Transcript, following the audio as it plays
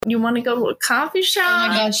You want to go to a coffee shop? Oh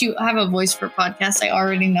my gosh, you have a voice for podcasts. I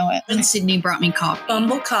already know it. And Sydney brought me coffee.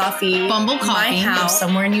 Bumble Coffee. Bumble Coffee. My house.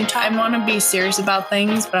 Somewhere in Utah. I want to be serious about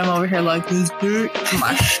things, but I'm over here like, this dick.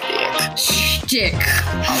 My Shtick.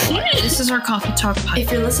 This is our coffee talk podcast.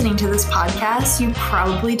 If you're listening to this podcast, you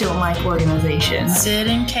probably don't like organization. Sid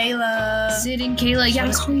and Kayla. Sid and Kayla. Yeah,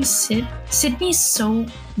 I call you Sid. Sydney's so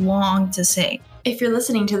long to say. If you're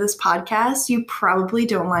listening to this podcast, you probably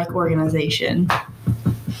don't like organization.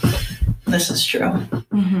 This is true.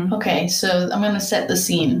 Mm-hmm. Okay, so I'm going to set the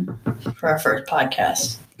scene for our first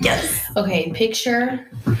podcast. Yes. Okay, picture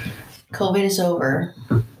COVID is over.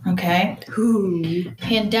 Okay? Ooh.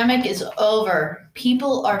 Pandemic is over.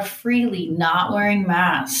 People are freely not wearing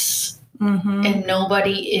masks. Mm-hmm. And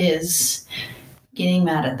nobody is getting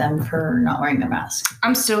mad at them for not wearing their mask.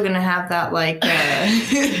 I'm still gonna have that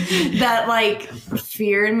that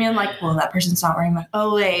fear in me. I'm like, well, that person's not wearing my.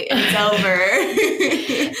 Oh wait, it's over.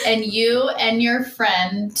 And you and your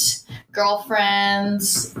friend,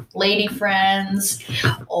 girlfriends, lady friends,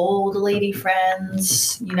 old lady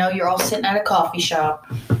friends, you're all sitting at a coffee shop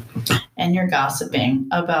and you're gossiping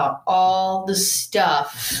about all the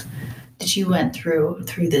stuff that you went through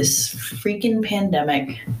this freaking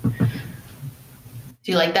pandemic.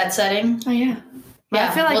 Do you like that setting? Oh yeah. Yeah.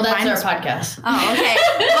 I feel like that's our podcast. Oh, okay.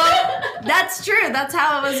 Well, that's true. That's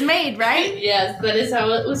how it was made, right? Yes, that is how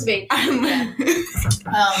it was made.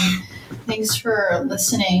 Thanks for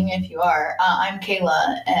listening. If you are, I'm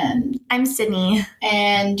Kayla, and I'm Sydney.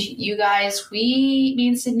 And you guys, me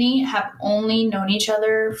and Sydney have only known each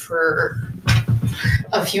other for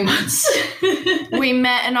a few months. We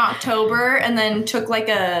met in October, and then took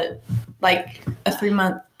a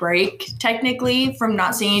 3-month break, technically, from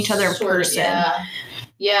not seeing each other in person.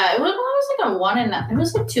 Yeah, it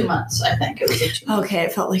was like 2 months, I think. It was like 2 months. Okay,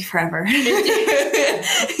 it felt like forever.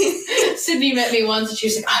 Sydney met me once, and she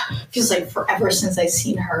was like, it feels like forever since I've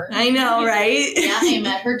seen her. I know, right? Yeah, I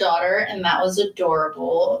met her daughter, and that was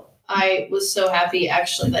adorable. I was so happy,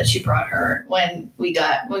 actually, that she brought her when we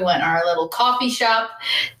went on our little coffee shop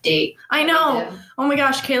date. I know. Oh my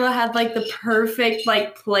gosh, Kayla had the perfect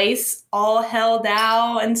place all held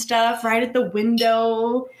out and stuff right at the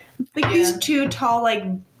window. These 2 tall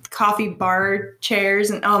coffee bar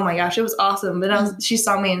chairs, and oh my gosh, it was awesome. But she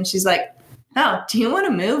saw me and she's like, "Oh, do you want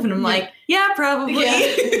to move?" And I'm like, "Yeah, probably."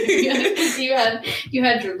 Yeah, because you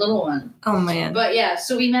had your little one. Oh man. But yeah,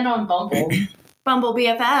 so we met on Bumble. Bumble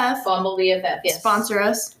BFF. Bumble BFF, yes. Sponsor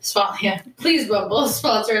us. Yeah. Please, Bumble,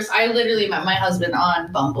 sponsor us. I literally met my husband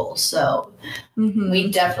on Bumble, so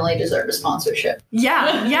we definitely deserve a sponsorship.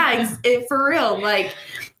 Yeah, for real.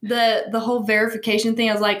 The whole verification thing,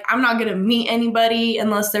 I was like, I'm not going to meet anybody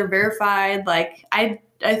unless they're verified. I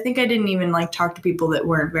think I didn't even talk to people that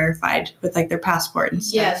weren't verified with their passport and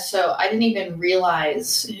stuff. Yeah, so I didn't even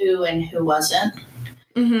realize who and who wasn't.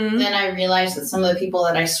 Mm-hmm. Then I realized that some of the people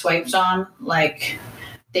that I swiped on,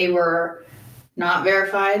 they were not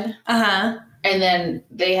verified. Uh-huh. And then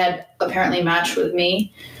they had apparently matched with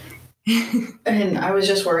me. And I was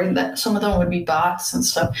just worried that some of them would be bots and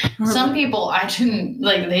stuff. Some people I didn't,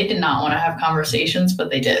 they did not want to have conversations, but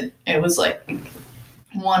they did. It was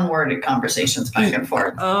one-worded conversations back and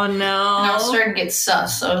forth. Oh, no. And I was starting to get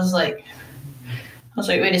sus. I was like,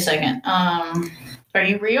 wait a second. Are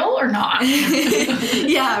you real or not?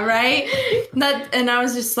 Yeah, right? And I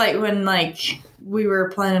was just when we were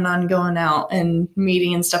planning on going out and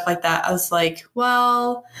meeting and stuff like that, I was like,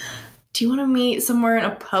 well, do you want to meet somewhere in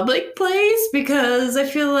a public place? Because I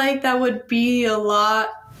feel like that would be a lot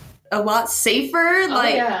safer.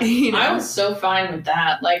 Yeah. I was so fine with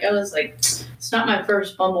that. I was like, it's not my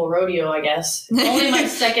first Bumble rodeo, I guess. It's only my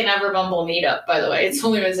second ever Bumble meetup, by the way. It's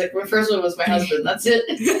only my first one was my husband. That's it.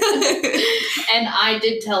 And I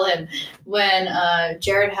did tell him when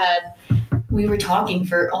Jared we were talking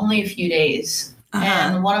for only a few days. Uh-huh.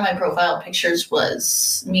 And one of my profile pictures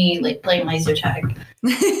was me playing laser tag.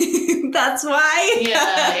 That's why?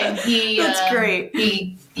 Yeah. And that's great.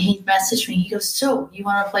 He messaged me. He goes, "So you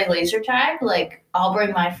want to play laser tag? I'll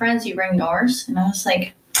bring my friends, you bring yours." And I was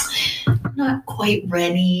like, I'm not quite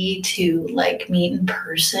ready to meet in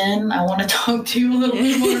person. I want to talk to you a little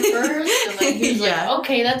bit more first. And he was like,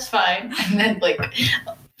 okay, that's fine. And then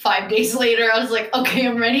 5 days later, I was like, okay,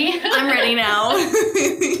 I'm ready. I'm ready now.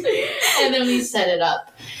 And then we set it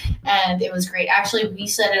up. And it was great. Actually, we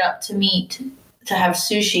set it up to have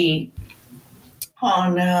sushi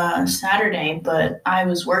on Saturday, but I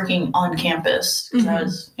was working on campus because I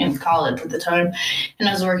was in college at the time, and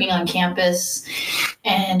I was working on campus,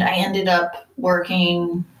 and I ended up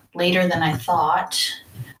working later than I thought.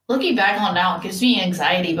 Looking back on now, it gives me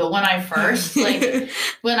anxiety, but when I first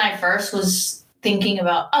was thinking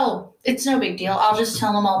about, oh, it's no big deal. I'll just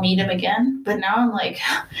tell him I'll meet him again. But now I'm like,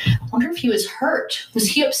 I wonder if he was hurt. Was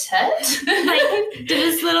he upset? Did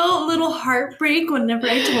his little heart break whenever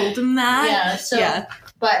I told him that? Yeah. So,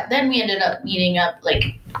 but then we ended up meeting up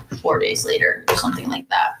like 4 days later or something like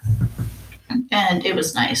that. And it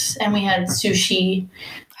was nice. And we had sushi,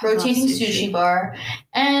 rotating sushi bar,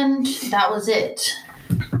 and that was it.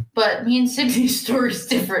 But me and Sydney's story is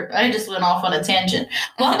different. I just went off on a tangent.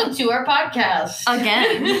 Welcome to our podcast.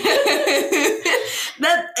 Again.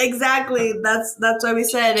 That's why we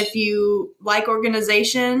said if you like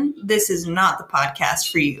organization, this is not the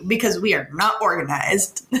podcast for you because we are not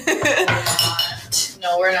organized.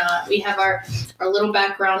 No, we're not. We have our little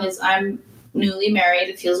background is I'm newly married.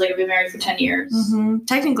 It feels like I've been married for 10 years. Mm-hmm.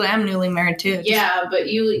 Technically, I'm newly married too. Yeah, but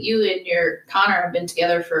you and your Connor have been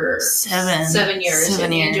together for 7 years. 7 years.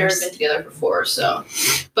 And Jared have been together for 4. So,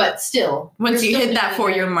 but still, once you hit that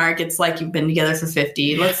 4-year mark, it's like you've been together for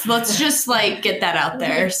 50. Let's just like get that out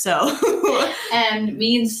there. So, and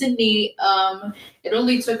me and Sydney, it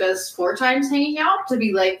only took us 4 times hanging out to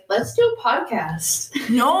be like, let's do a podcast.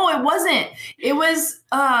 No, it wasn't. It was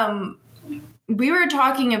we were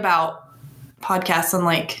talking about podcasts on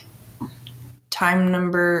like time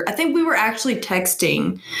number. I think we were actually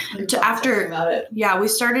texting after about it. Yeah, we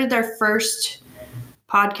started their first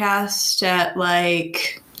podcast at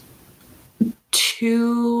like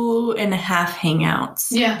 2.5 hangouts.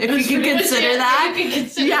 Yeah, if you can consider that. You can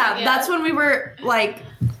consider Yeah, that's when we were like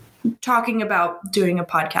talking about doing a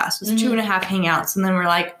podcast. It was 2.5 hangouts, and then we're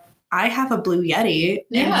like, I have a Blue Yeti,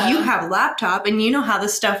 and you have a laptop, and you know how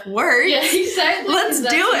this stuff works. Yeah, exactly. Let's do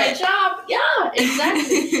it. My job. Yeah,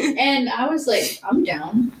 exactly. And I was like, I'm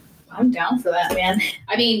down. I'm down for that, man.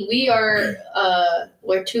 I mean, we're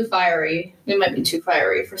too fiery. We might be too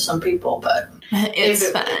fiery for some people, but it's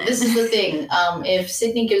fun. This is the thing. If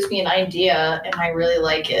Sydney gives me an idea and I really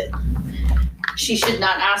like it, she should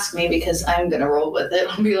not ask me because I'm gonna roll with it.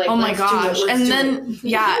 I'll be like, oh my let's gosh. do it, and then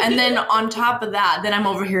and then on top of that, then I'm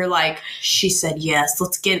over here like, she said yes,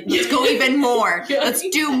 let's go even more. Let's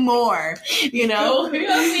do more. You know?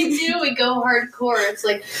 We do. We go hardcore. It's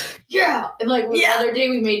like, yeah. And like the other day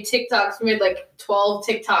we made TikToks. We made like 12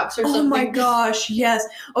 TikToks or something. Oh my gosh, yes.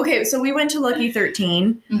 Okay, so we went to Lucky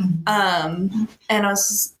 13. And I was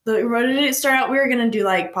just, what did it start out? We were gonna do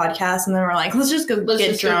like podcasts, and then we're like, let's just get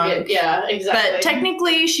drunk. Yeah, exactly. But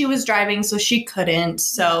technically she was driving, so she couldn't.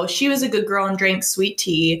 So she was a good girl and drank sweet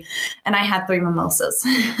tea, and I had 3 mimosas.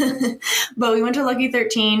 But we went to Lucky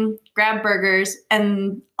 13, grabbed burgers,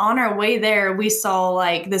 and on our way there, we saw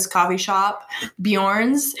like this coffee shop,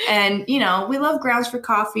 Bjorn's, and you know, we love Grounds for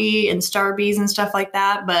Coffee and Starbucks and stuff like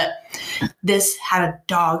that, but this had a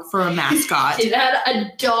dog for a mascot. It had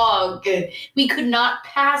a dog. We could not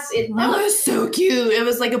pass it. It was so cute. It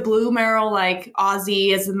was like a Blue Merrill, like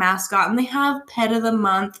Aussie as the mascot, and they have Pet of the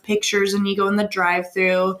Month pictures, and you go in the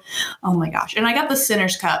drive-through. Oh my gosh. And I got the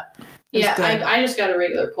Sinner's Cup. Yeah, I just got a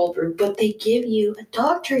regular cold brew, but they give you a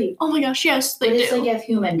dog treat. Oh my gosh, yes, they do. It's like a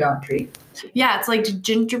human dog treat. Yeah, it's like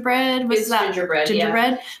gingerbread. It's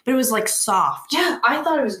gingerbread, but it was like soft. Yeah, I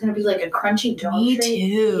thought it was going to be like a crunchy dog treat. Me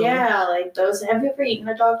too. Yeah, like those. Have you ever eaten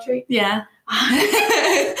a dog treat? Yeah. Of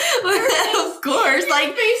course.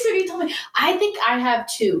 Like, face when you told me. I think I have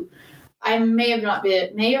 2. I may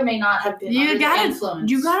or may not have been under the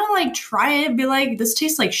influence. You gotta like try it. Be like, this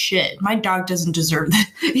tastes like shit. My dog doesn't deserve that.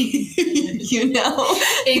 You know?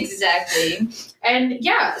 Exactly. And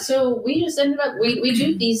yeah, so we just ended up we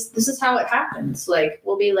do these. This is how it happens. Like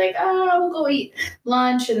we'll be like, we'll go eat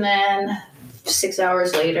lunch, and then 6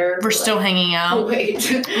 hours later, we're still like, hanging out. Oh, wait.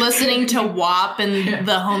 Listening to WAP in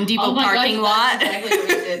the Home Depot parking lot. That's exactly what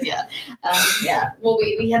we did, yeah. Yeah. Well,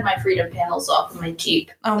 we had my Freedom panels off of my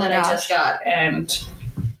Jeep that I just got, and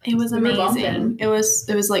it was amazing. It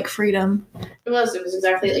was like freedom. It was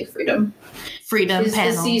exactly like freedom. Freedom it's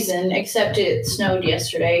panels. The season, except it snowed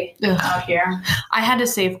yesterday out here. I had to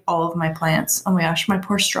save all of my plants. Oh my gosh, my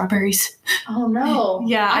poor strawberries. Oh no.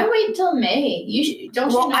 Yeah. I wait until May. You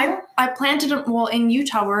know? I planted them. Well, in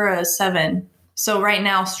Utah we're a 7. So right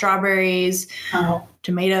now strawberries,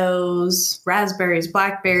 tomatoes, raspberries,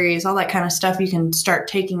 blackberries, all that kind of stuff you can start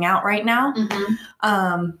taking out right now.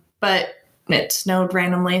 Mm-hmm. But it snowed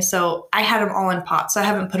randomly, so I had them all in pots. So I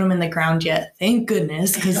haven't put them in the ground yet. Thank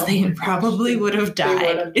goodness, because they probably would have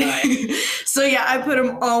died. So yeah, I put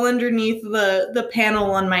them all underneath the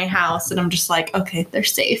panel on my house, and I'm just like, okay, they're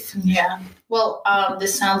safe. Yeah. Well,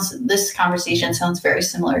 this conversation sounds very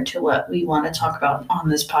similar to what we want to talk about on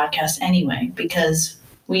this podcast anyway, because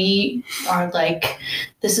we are like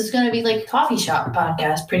This is going to be like a coffee shop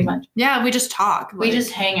podcast, pretty much. Yeah, we just talk. We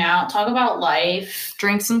just hang out, talk about life.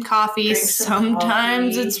 drink some coffee. Drink some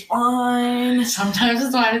Sometimes coffee. it's wine. Sometimes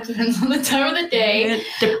it's wine. It depends on the time of the day.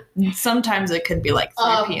 Sometimes it could be like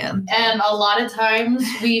 3 p.m. And a lot of times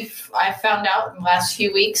I found out in the last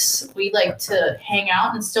few weeks, we like to hang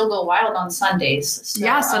out and still go wild on Sundays. So,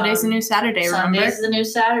 Yeah, Sunday's the new Saturday, remember? Sunday's the new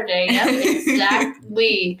Saturday. Yep,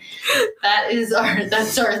 exactly.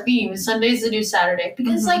 That's our theme. Sunday's the new Saturday.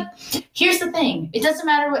 Because like, here's the thing. It doesn't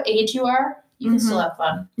matter what age you are, you can still have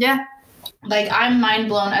fun. Yeah. Like, I'm mind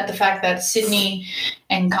blown at the fact that Sydney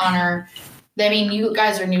and Connor, I mean, you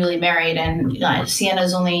guys are newly married, and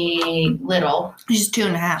Sienna's only little. She's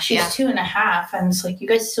 2.5. She's 2.5, and it's like, you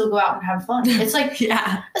guys still go out and have fun. It's like,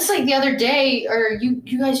 Yeah. it's like the other day, or you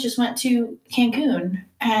guys just went to Cancun,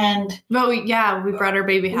 and Well, yeah, we brought our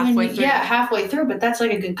baby halfway through. Yeah, halfway through, but that's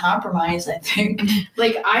like a good compromise, I think.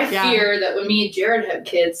 Like, I fear that when me and Jared have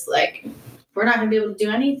kids, like, we're not going to be able to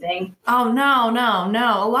do anything. Oh, no.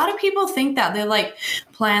 A lot of people think that they like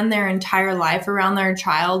plan their entire life around their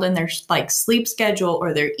child and their like sleep schedule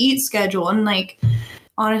or their eat schedule. And like,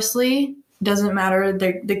 honestly, doesn't matter.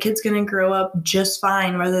 The kid's going to grow up just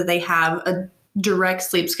fine, whether they have a direct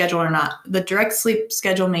sleep schedule or not. The direct sleep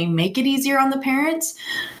schedule may make it easier on the parents,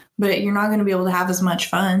 but you're not going to be able to have as much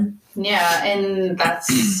fun. Yeah, and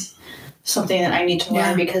that's something that I need to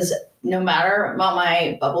learn because no matter about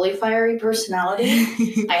my bubbly, fiery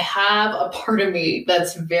personality, I have a part of me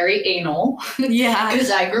that's very anal. Yeah. Because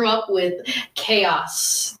I grew up with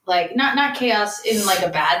chaos. Like, not chaos in like a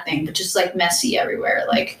bad thing, but just like messy everywhere.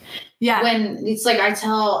 Like, Yeah. when it's like I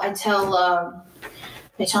tell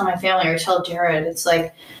my family or tell Jared, it's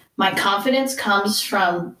like my confidence comes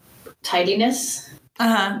from tidiness.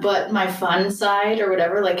 But my fun side or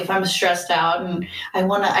whatever, like if I'm stressed out and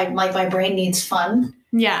my brain needs fun,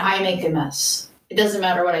 Yeah. I make a mess. It doesn't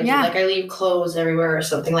matter what I do. Yeah. Like I leave clothes everywhere or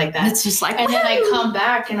something like that. It's just like, and then I woo! come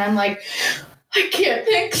back and I'm like, I can't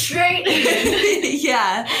think straight.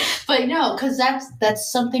 Yeah. But no, because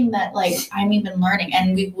that's something that like I'm even learning,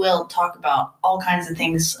 and we will talk about all kinds of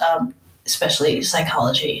things, especially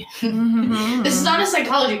psychology. This is not a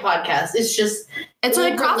psychology podcast. It's just It's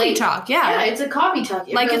like coffee relate- talk. Yeah, Yeah. it's a coffee talk.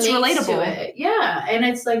 It Like, it's relates to relatable. it. Yeah, and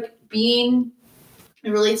it's like it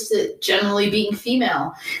relates to generally being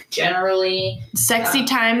female, generally Sexy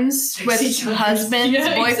times Sexy with times. husbands,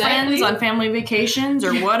 Yeah, boyfriends exactly. on family vacations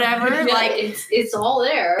or whatever. Yeah, Like, it's all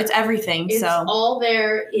there. it's everything. It's So all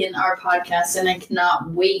there in our podcast, and I cannot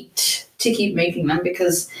wait to keep making them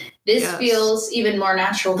because this Yes. feels even more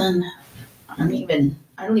natural than I don't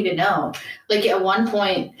even know. Like at one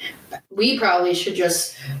point, we probably should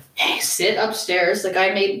just sit upstairs. Like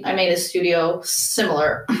I made a studio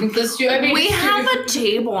similar. we have a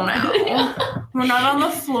table now. We're not on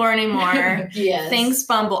the floor anymore. Yes. Thanks,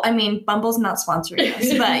 Bumble. I mean, Bumble's not sponsoring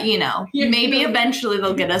us, but You maybe know. eventually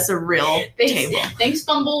they'll get us a real table. Thanks,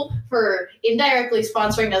 Bumble, for indirectly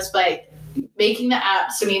sponsoring us by making the app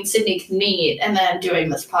so me and Sydney can meet and then doing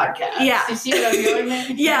this podcast. Yeah. You see what I'm going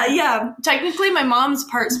there? Yeah. Technically, my mom's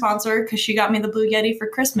part sponsor because she got me the Blue Yeti for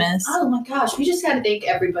Christmas. Oh my gosh, we just gotta thank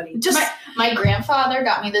everybody. Just- my grandfather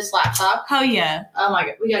got me this laptop. Hell yeah. Oh my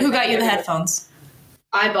god, Who got you the headphones?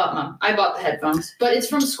 I bought the headphones, but it's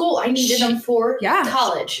from school. I needed them for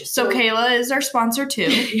college. So Kayla is our sponsor too.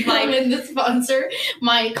 I'm Like, in the sponsor.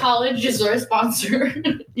 My college is our sponsor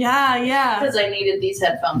yeah. because I needed these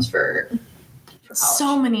headphones for college.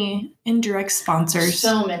 So many indirect sponsors.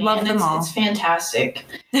 So many. Love and them all. It's fantastic.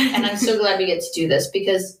 And I'm so glad we get to do this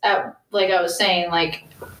because, like I was saying, like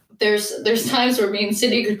there's times where me and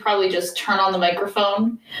Cindy could probably just turn on the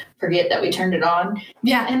microphone, forget that we turned it on,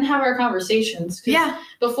 Yeah. and have our conversations. 'Cause Yeah.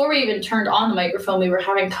 Before we even turned on the microphone, we were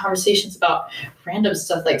having conversations about random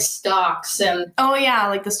stuff like stocks and Oh yeah,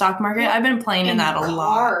 like the stock market. I've been playing in that a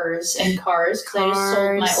lot. cars because I just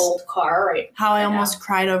sold my Cars. old car right. How I now. almost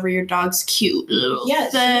cried over your dog's cute little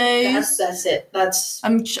Yes, face. that's it. That's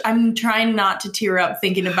I'm trying not to tear up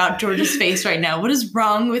thinking about George's face right now. What is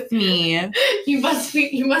wrong with me? you must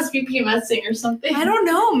be PMSing or something. I don't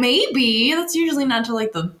know. Maybe that's usually not till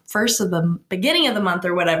like the first of the beginning of the month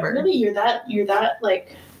or whatever. Really, you're that like.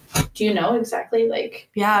 Do you know exactly like?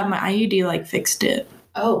 Yeah, my IUD like fixed it.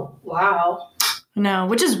 Oh wow. No,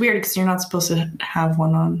 which is weird because you're not supposed to have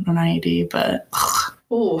one on an IUD, but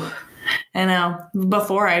Ooh. I know.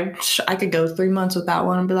 Before I could go 3 months without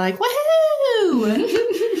one and be like, woohoo!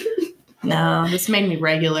 No, this made me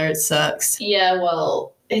regular. It sucks. Yeah,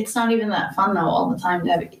 well, it's not even that fun though all the time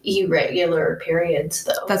to have irregular periods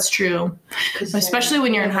though. That's true. 'Cause Especially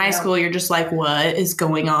when you're in high school, you're just like, what is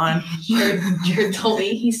going on? Jared told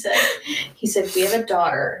me, he said, we have a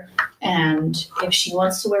daughter And if she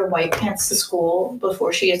wants to wear white pants to school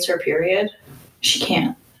before she gets her period, she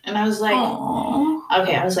can't. And I was like, Aww.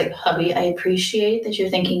 okay, I was like, hubby, I appreciate that you're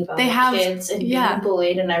thinking about They the have- kids and yeah. being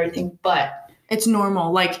bullied and everything, but It's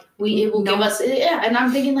normal. Like, it will No. give us, and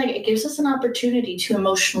I'm thinking like it gives us an opportunity to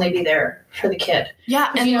emotionally be there for the kid. yeah,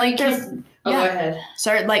 'Cause, and you know, like you there's can't- Oh, yeah. go ahead.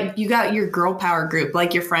 Sorry, like you got your girl power group,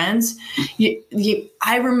 like your friends.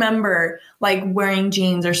 I remember like wearing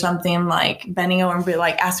jeans or something, like bending over and be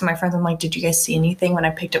like asking my friends, I'm like, did you guys see anything when I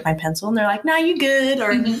picked up my pencil? And they're like, no, you good.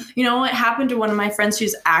 Or, Mhm. you know, what happened to one of my friends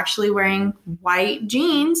who's actually wearing white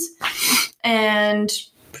jeans and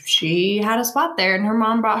she had a spot there and her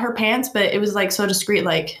mom brought her pants, but it was like so discreet,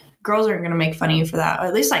 like girls aren't going to make fun of you for that. Or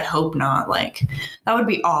at least I hope not. Like that would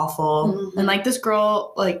be awful. Mhm. And like this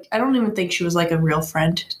girl, like I don't even think she was like a real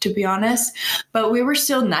friend, to be honest. But we were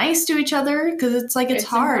still nice to each other because it's like it's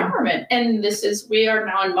hard. Empowerment. And we are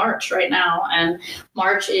now in March right now, and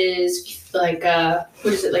March is like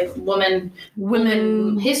what is it, like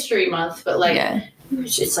Women History Month, but like yeah,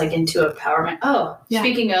 it's like into empowerment. Oh, Yeah.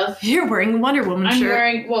 speaking of, you're wearing the Wonder Woman I'm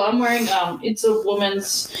shirt. wearing it's a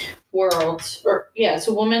woman's world, it's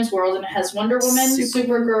a woman's world, and it has Wonder Woman,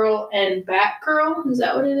 Supergirl, and Batgirl. Is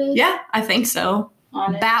that what it is? Yeah, I think so.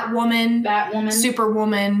 On it? Batwoman, Batwoman,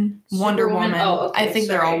 Superwoman, Wonder Superwoman. Woman. Oh, okay, I think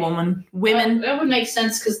they're all sorry. women. that would make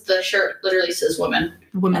sense because the shirt literally says woman.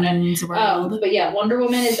 Women's world. But yeah, Wonder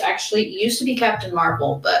Woman is actually it used to be Captain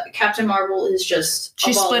Marvel, but Captain Marvel is just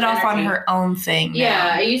She a ball split of off on energy. her own thing.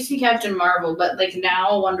 Yeah, I used to be Captain Marvel, but like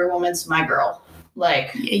now Wonder Woman's my girl.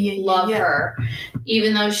 Like Yeah. love her,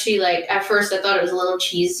 even though she like at first I thought it was a little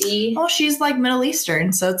cheesy. Well, she's like Middle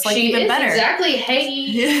Eastern, so it's like she even is better. exactly. Hey,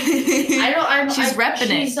 She's repping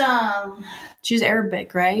it. She's She's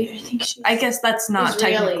Arabic, right? I think she's. I guess that's not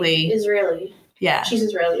technically. Israeli. Yeah. She's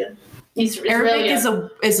Israeli. Arabic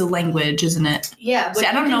is a language, isn't it? Yeah, See,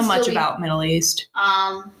 I don't know much about Middle East.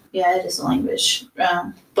 Yeah, it is a language.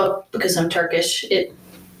 But because I'm Turkish,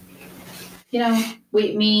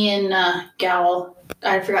 me and Gal,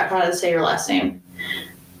 I forgot how to say your last name.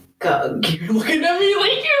 God, you're looking at me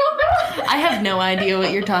like you don't know. I have no idea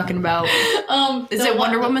what you're talking about. Is it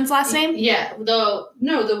Wonder Woman's last name? Yeah,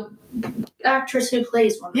 the actress who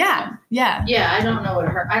plays Wonder Woman. Yeah. Yeah, I don't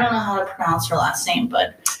know how to pronounce her last name,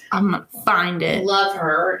 but I'm gonna find it. love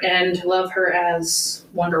her as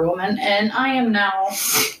Wonder Woman, and I am now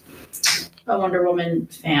a Wonder Woman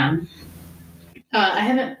fan. I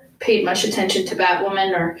haven't paid much attention to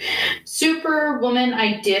Batwoman or Superwoman.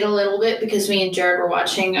 I did a little bit because me and Jared were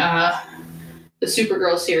watching the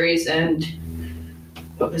Supergirl series, and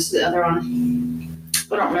what was the other one?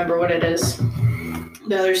 I don't remember what it is.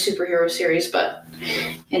 The other superhero series, but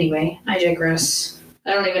anyway, I digress.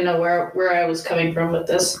 I don't even know where I was coming from with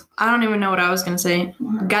this. I don't even know what I was gonna say.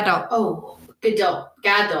 Gadot. Oh,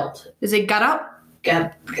 Gadot. Is it Gadot?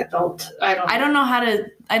 Gadot. I don't know how to.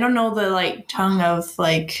 I don't know the like tongue of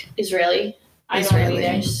like Israeli. I don't Israeli. know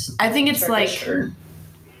either. Just I think it's Turkish like. or-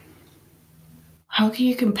 How can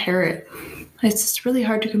you compare it? It's really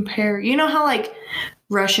hard to compare. You know how like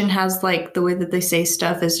Russian has like the way that they say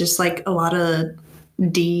stuff is just like a lot of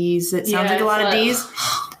D's. It sounds Yeah, like a lot of it's D's.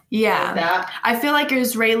 Yeah. that. I feel like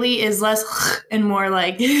Israeli is less and more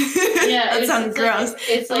like Yeah, that sounds gross.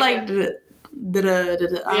 It's Like, like I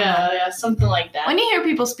don't know. yeah, something like that. When you hear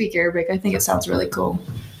people speak Arabic, I think it sounds really cool.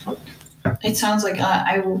 It sounds like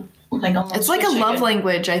I will like almost. It's like a wish I love could-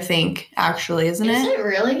 language, I think, actually, isn't Is it? it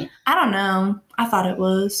really? I don't know. I thought it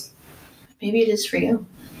was. Maybe it is for you.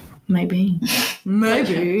 Maybe.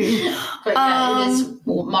 Maybe. But yeah, it is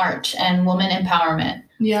March and women empowerment.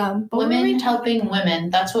 Yeah. But what were Women we helping women.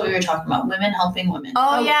 That's what we were talking about. Women helping women.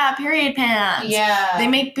 Oh, yeah, period pants. Yeah. They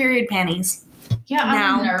make period panties. Yeah,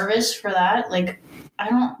 I'm now. nervous for that. Like, I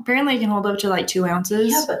don't. Apparently, it can hold up to like 2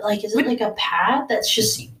 ounces. Yeah, but like, is it like a pad that's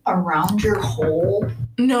just around your whole?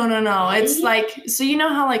 No. It's Really? like, so you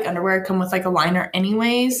know how like underwear come with like a liner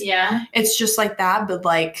anyways? Yeah. It's just like that, but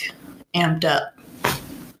like amped up.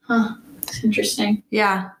 Huh. It's interesting.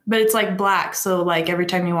 Yeah, but it's like black, so like every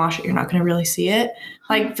time you wash it, you're not going to really see it.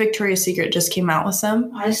 Like Victoria's Secret just came out with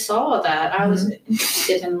some. I saw that. I was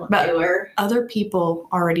interested in what But- they were. Other people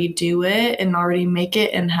already do it and already make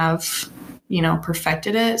it and have,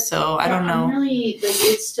 perfected it. So I don't know. I'm really like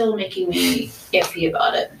it's still making me iffy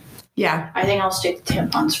about it. Yeah. I think I'll stick to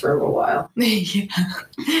tampons for a little while.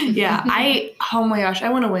 Yeah. Oh my gosh, I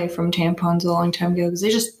went away from tampons a long time ago because they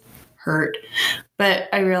just hurt. But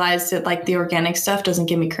I realized that like the organic stuff doesn't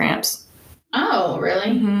give me cramps. Oh, really?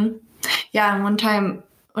 Mm-hmm. Yeah, and one time,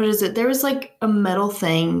 what is it? There was like a metal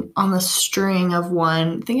thing on the string of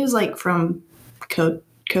one. I think it was like from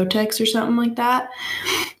Kotex or something like that.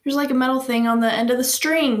 There's like a metal thing on the end of the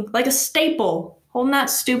string, like a staple, holding that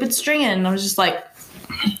stupid string in. And I was just like,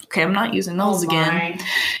 okay, I'm not using those again.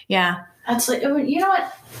 Yeah. That's like, you know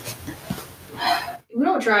what? You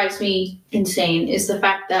know what drives me insane is the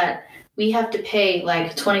fact that we have to pay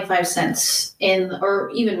like 25 cents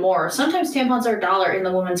or even more. Sometimes tampons are $1 in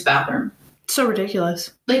the women's bathroom. So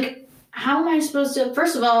ridiculous. Like, how am I supposed to?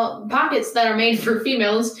 First of all, pockets that are made for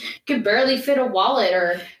females can barely fit a wallet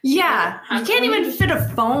or. Yeah, you can't even fit a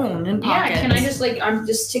phone in pockets. Yeah, can I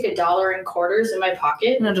just stick $1 in quarters in my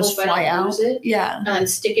pocket and it'll just fly out? Lose it, yeah, and then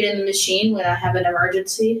stick it in the machine when I have an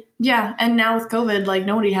emergency. Yeah, and now with COVID, like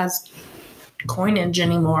nobody has coinage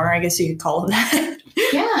anymore. I guess you could call it that.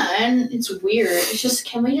 Yeah, and it's weird. It's just,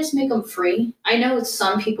 can we just make them free? I know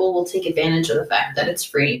some people will take advantage of the fact that it's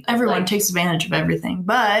free. Everyone takes advantage of everything,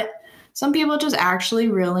 but some people just actually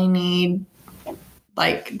really need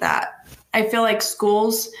like that. I feel like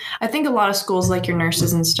schools, I think a lot of schools, like your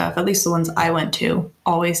nurses and stuff, at least the ones I went to,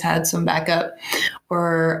 always had some backup.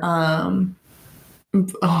 Or,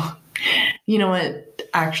 you know what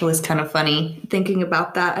actually is kind of funny thinking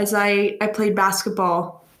about that, as I played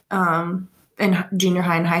basketball in junior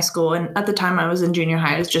high and high school. And at the time I was in junior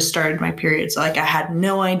high, I just started my period. So like I had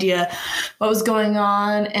no idea what was going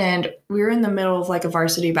on. And we were in the middle of like a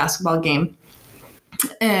varsity basketball game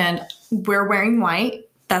and we're wearing white.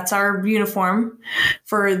 That's our uniform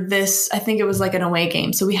for this. I think it was like an away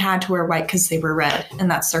game. So we had to wear white because they were red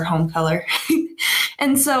and that's their home color.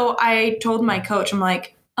 And so I told my coach, I'm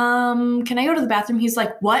like, can I go to the bathroom? He's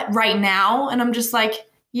like, what, right now? And I'm just like,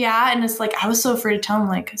 yeah. And it's like, I was so afraid to tell him,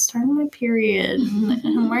 like, I started my period and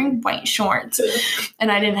I'm wearing white shorts and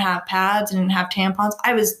I didn't have pads, I didn't have tampons.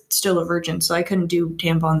 I was still a virgin, so I couldn't do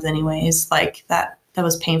tampons anyways. Like that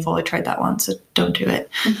was painful. I tried that once, so don't do it.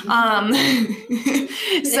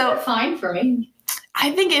 So fine for me.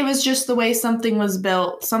 I think it was just the way something was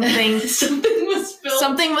built. Something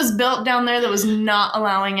was built down there that was not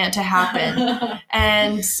allowing it to happen.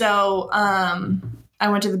 And so, I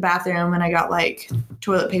went to the bathroom and I got like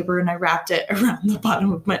toilet paper and I wrapped it around the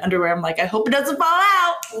bottom of my underwear. I'm like, I hope it doesn't fall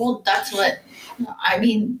out. Well, that's what, I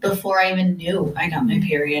mean, before I even knew I got my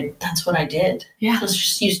period, that's what I did. Yeah. Let's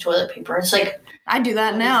just use toilet paper. It's like. I do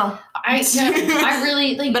that now. I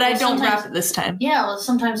really like. But I don't wrap it this time. Yeah, well,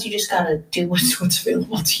 sometimes you just gotta do what's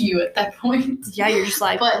available to you at that point. Yeah, you're just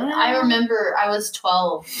like. But I remember I was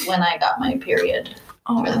 12 when I got my period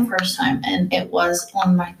for the first time, and it was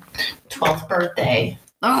on my 12th birthday.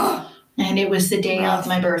 Oh. And it was the day of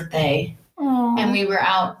my birthday. Aww. And we were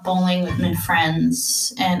out bowling with my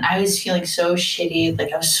friends, and I was feeling so shitty.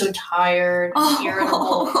 Like, I was so tired,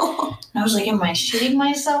 irritable. And I was like, am I shitting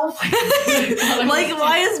myself? Like,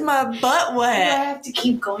 why is my butt wet? I have to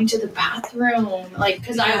keep going to the bathroom. Like,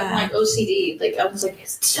 because I'm like OCD. Like, I was like,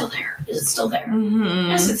 is it still there? Is it still there? Mm-hmm.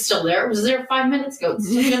 Yes, it's still there. It was there 5 minutes ago. It's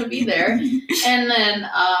still going to be there. And then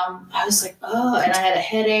I was like, oh, and I had a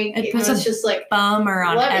headache. It puts was just like, bummer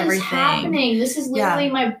on everything. What is happening? This is literally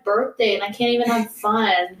my birthday, and I can't even have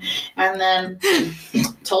fun. And then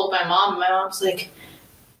told my mom. My mom's like,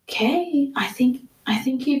 okay, I think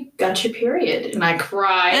you got your period. And I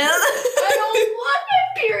cried. I don't want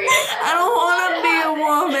my period. I don't want to be a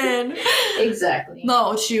woman. Exactly.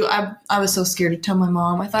 No, shoot. I was so scared to tell my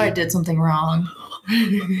mom. I thought I did something wrong.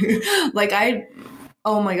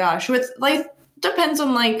 Oh my gosh. With like, depends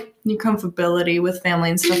on like your comfortability with family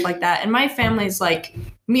and stuff like that. And my family's like,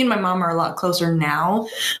 me and my mom are a lot closer now.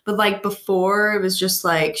 But like before, it was just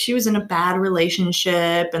like, she was in a bad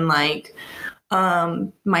relationship and like,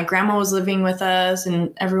 my grandma was living with us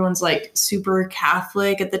and everyone's like super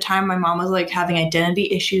Catholic at the time. My mom was like having identity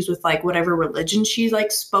issues with like whatever religion she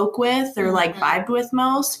like spoke with or like vibed with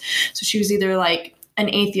most. So she was either like an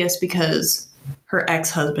atheist because her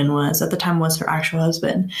ex-husband was, at the time was her actual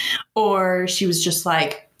husband, or she was just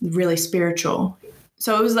like really spiritual.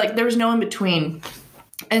 So it was like, there was no in between.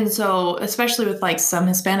 And so, especially with like some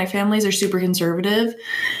Hispanic families are super conservative.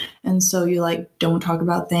 And so you like don't talk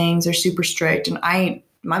about things, they're super strict. And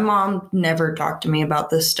my mom never talked to me about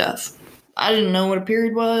this stuff. I didn't know what a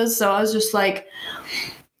period was. So I was just like,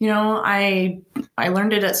 you know, I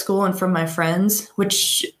learned it at school and from my friends,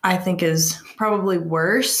 which I think is probably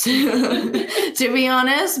worse, to be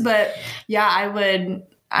honest. But yeah, I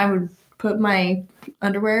would put my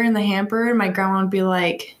underwear in the hamper and my grandma would be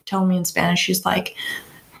like, telling me in Spanish, she's like,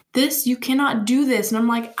 you cannot do this. And I'm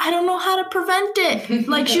like, I don't know how to prevent it.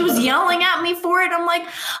 Like, she was yelling at me for it. I'm like,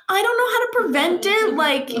 I don't know how to prevent it.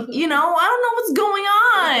 Like, I don't know what's going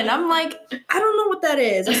on. I'm like, I don't know what that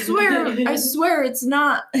is. I swear it's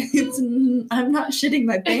not, I'm not shitting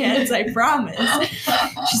my pants. I promise.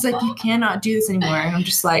 She's like, you cannot do this anymore. And I'm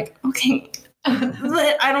just like, okay.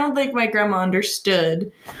 But I don't think my grandma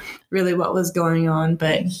understood really what was going on,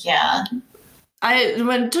 but Yeah.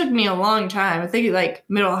 it took me a long time. I think like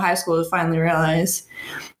middle of high school to finally realize,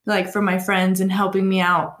 like, from my friends and helping me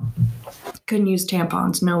out, couldn't use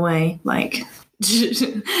tampons, no way. Like,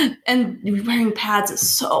 and wearing pads is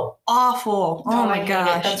so awful. Oh I my hate it.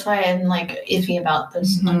 gosh. That's why I'm like iffy about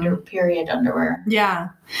this period underwear. Yeah,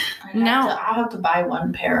 I'll have to buy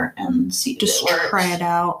one pair and see if just it works. try it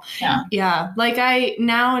out. Yeah. Yeah, like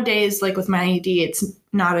nowadays, like with my IUD, it's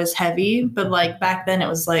not as heavy, but like back then it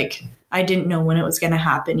was like, I didn't know when it was going to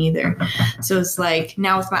happen either. So it's like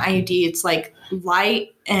now with my IUD, it's like light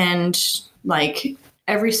and like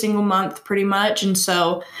every single month pretty much. And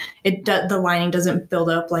so the lining doesn't build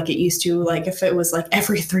up like it used to, like if it was like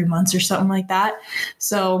every 3 months or something like that.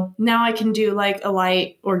 So now I can do like a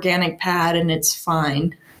light organic pad and it's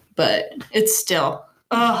fine, but it's still,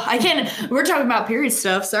 I can't, we're talking about period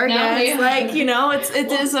stuff. Sorry No, guys. yeah. Like,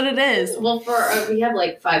 it is what it is. Well, we have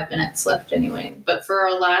like 5 minutes left anyway, but for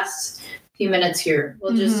our last few minutes here,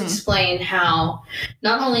 we'll just explain how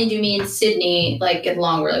not only do me and Sydney like get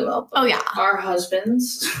along really well, but Oh yeah. our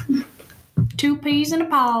husbands, 2 peas in a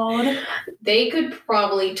pod. they could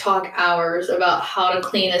probably talk hours about how to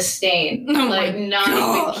clean a stain. Oh like, my not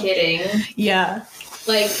God. even kidding. Yeah.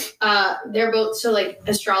 Like, they're both, so like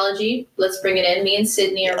astrology, let's bring it in. Me and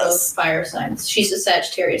Sydney are both fire signs. She's a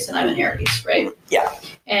Sagittarius and I'm an Aries, right? Yeah.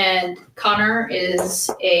 And Connor is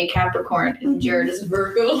a Capricorn and Jared is a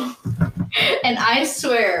Virgo. And I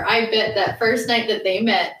swear, I bet that first night that they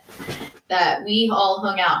met, that we all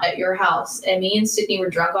hung out at your house and me and Sydney were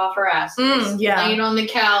drunk off our asses. Yeah. Laying on the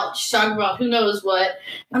couch, talking about who knows what.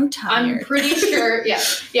 I'm tired. I'm pretty sure, yeah.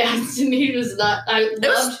 Sydney was not, It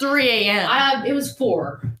was 3 a.m. it was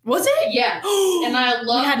 4. Was it? Yeah. And I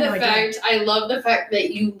love the fact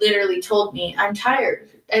that you literally told me I'm tired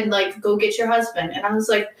and like go get your husband. And I was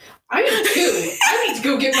like, I am too. I need to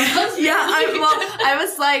go get my husband. Yeah, I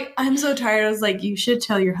was like, I'm so tired. I was like, you should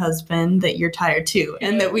tell your husband that you're tired too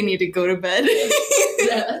and that we need to go to bed.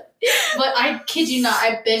 Yeah. But I kid you not,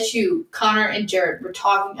 I bet you Connor and Jared were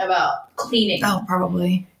talking about cleaning. Oh,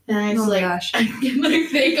 probably. And I was Oh my like, gosh.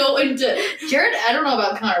 like they go into Jared. I don't know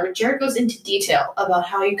about Connor, but Jared goes into detail about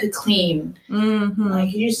how you could clean. Mm-hmm.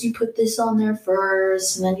 Like you put this on there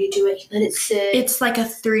first, and then you do it. You let it sit. It's like a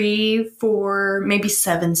 3, 4, maybe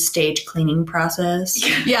 7 stage cleaning process.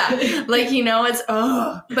 Yeah, like it's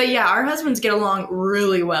but yeah, our husbands get along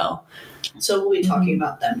really well. So we'll be talking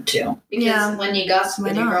about them too. Because when you gossip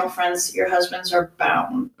with your girlfriends, your husbands are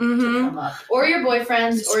bound to come up, or your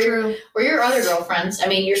boyfriends, or your other girlfriends. I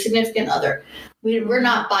mean, your significant other. We're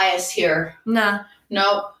not biased here. Nah.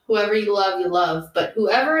 No, whoever you love. But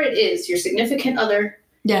whoever it is, your significant other,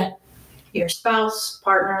 Yeah. your spouse,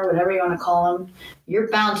 partner, whatever you want to call them, you're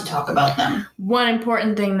bound to talk about them. One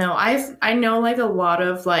important thing though, I know like a lot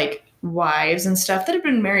of like wives and stuff that have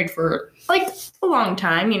been married for like a long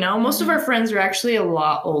time, most of our friends are actually a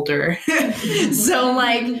lot older. So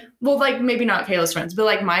like, well, like maybe not Kayla's friends, but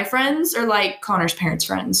like my friends are like Connor's parents'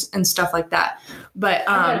 friends and stuff like that. But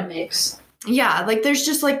I got a mix. Yeah, like there's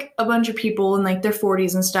just like a bunch of people in like their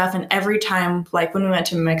 40s and stuff, and every time like when we went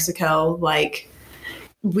to Mexico, like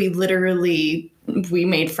we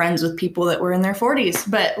made friends with people that were in their 40s.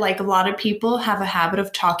 But like a lot of people have a habit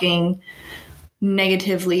of talking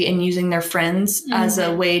negatively and using their friends as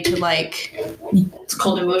a way to like, it's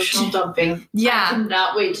called emotional dumping. Yeah. I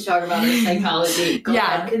cannot wait to talk about our psychology. Go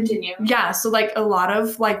ahead, continue. Yeah, so like a lot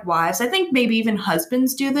of like wives, I think maybe even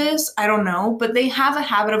husbands do this, I don't know, but they have a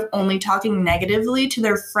habit of only talking negatively to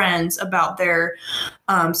their friends about their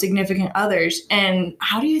significant others. And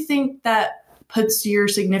how do you think that puts your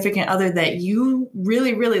significant other that you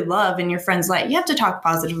really, really love in your friend's life? You have to talk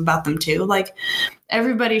positive about them too. Like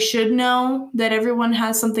everybody should know that everyone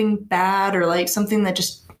has something bad or like something that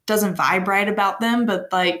just doesn't vibe right about them. But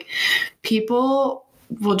like people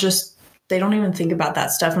will just, they don't even think about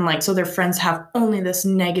that stuff. And like, so their friends have only this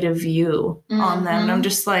negative view on them. And I'm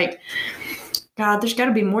just like, God, there's got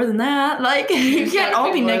to be more than that. Like, you can't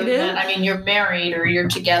all be negative. I mean, you're married or you're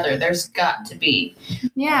together. There's got to be.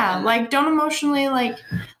 Yeah, like, don't emotionally, like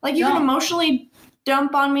you can emotionally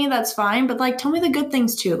dump on me, that's fine. But, like, tell me the good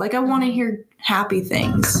things, too. Like, I want to hear happy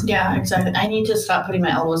things. Yeah, exactly. I need to stop putting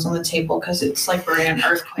my elbows on the table because it's like we're in an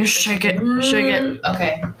earthquake. Shake it. Shake it.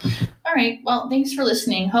 Okay. All All right. Well, thanks for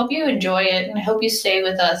listening. Hope you enjoy it, and I hope you stay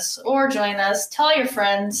with us or join us. Tell your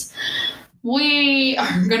friends. We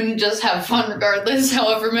are going to just have fun regardless,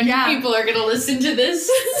 however many people are going to listen to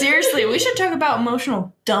this. Seriously, we should talk about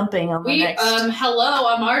emotional dumping on the next.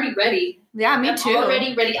 Hello, I'm already ready. Yeah, me too. I'm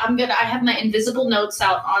already ready. I have my invisible notes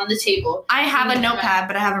out on the table. I have a notepad,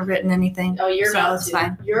 but I haven't written anything. Oh, you're about it's to.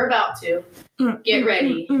 fine. You're about to. Get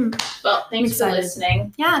ready. Well, thanks for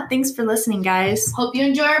listening. Yeah, thanks for listening, guys. Hope you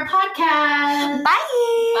enjoy our podcast.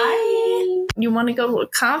 Bye. Bye. You want to go to a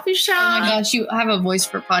coffee shop? Oh my gosh, you have a voice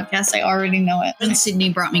for podcasts. I already know it. And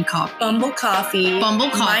Sydney brought me coffee. Bumble Coffee.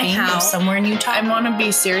 My house. Somewhere in Utah. I want to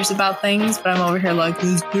be serious about things, but I'm over here like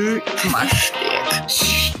this dick. My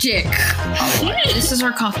Stick. This is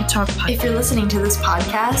our coffee talk podcast. If you're listening to this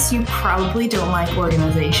podcast, you probably don't like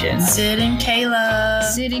organization. Sid and Kayla.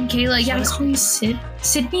 Sid and Kayla. Yeah, I call you Sid.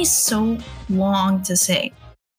 Sydney's so long to say.